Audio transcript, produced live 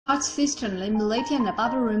Touch system, laminating and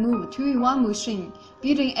bubble remove 2-in-1 machine,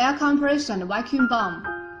 built-in air compressor and vacuum pump.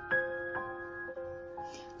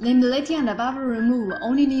 Laminating and bubble remove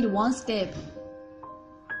only need one step.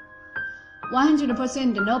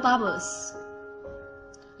 100% no bubbles.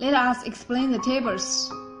 Let us explain the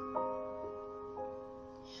tables.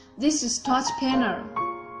 This is touch panel,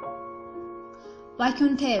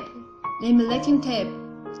 vacuum tape, laminating tape,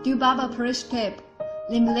 dual bubble pressure tape,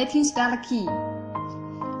 laminating start key.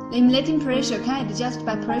 Laminating pressure can adjust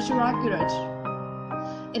by pressure regulator.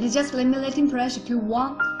 Adjust laminating pressure to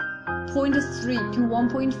 1.3 to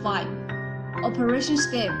 1.5. Operation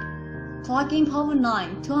step: plug in power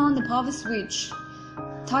line, turn on the power switch.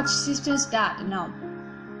 Touch system start now.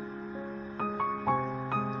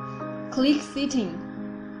 Click setting.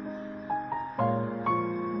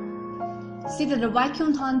 Set the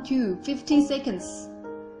vacuum time to 15 seconds.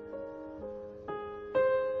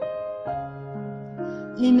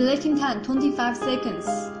 Laminating time 25 seconds.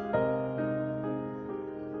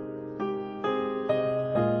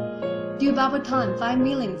 Dual bubble time 5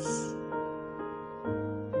 minutes.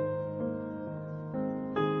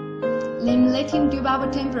 Laminating dual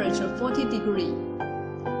bubble temperature 40 degrees.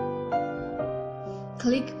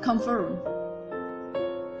 Click confirm.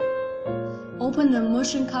 Open the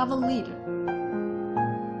motion cover lid.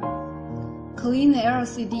 Clean the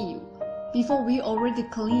LCD before we already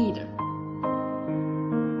cleaned it.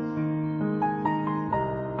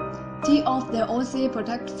 Take off the OCA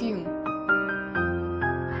protect film.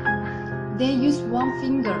 Then use one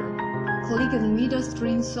finger. Click the middle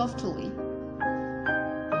string softly.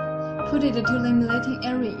 Put it to laminating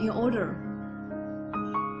area in order.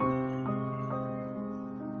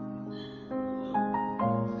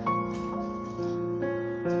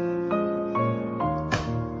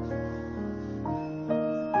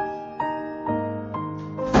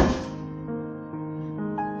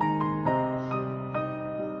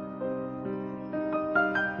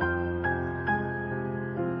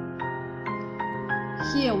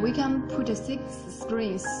 Here we can put 6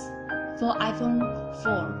 screens for iPhone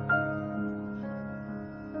 4.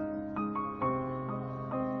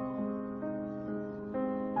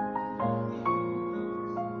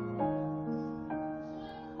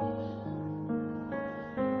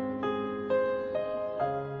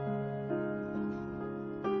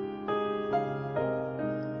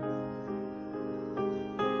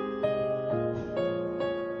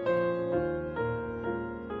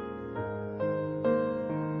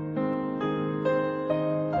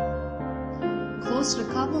 Close the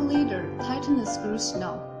cover lid, tighten the screws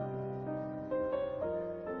now.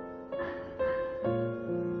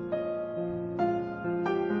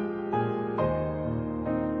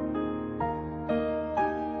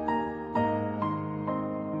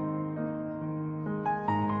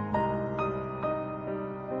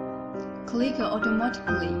 Click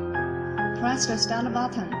automatically. Press the start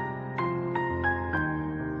button.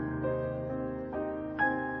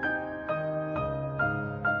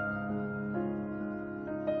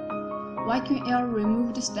 Vacuum air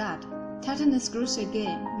removed start. Tighten the screws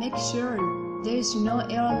again. Make sure there is no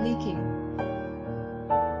air leaking.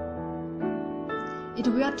 It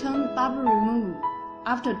will turn bubble remove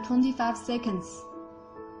after 25 seconds.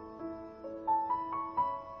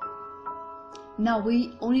 Now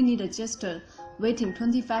we only need just waiting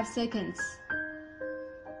 25 seconds.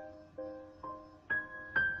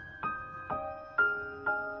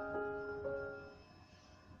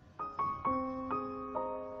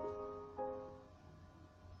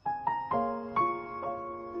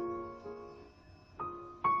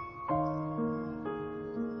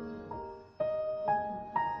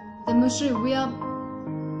 The machine will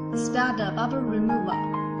start the bubble removal,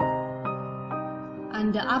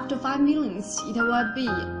 and after 5 minutes it will be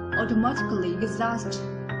automatically exhaust.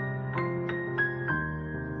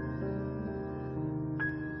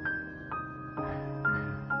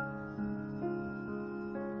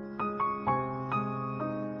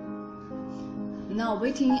 Now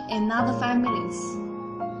waiting another 5 minutes.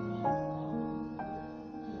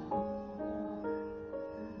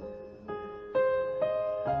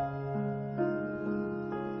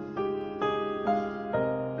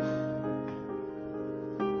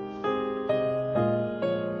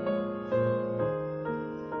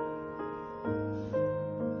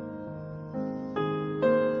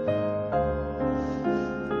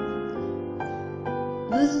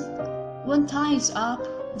 When time is up,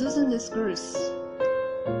 loosen the screws.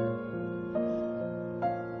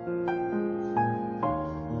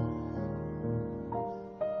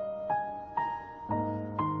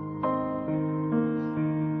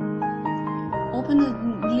 Open the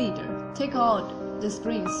lid, take out the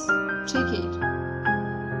springs, check it.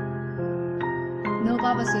 No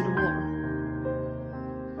bubbles at all.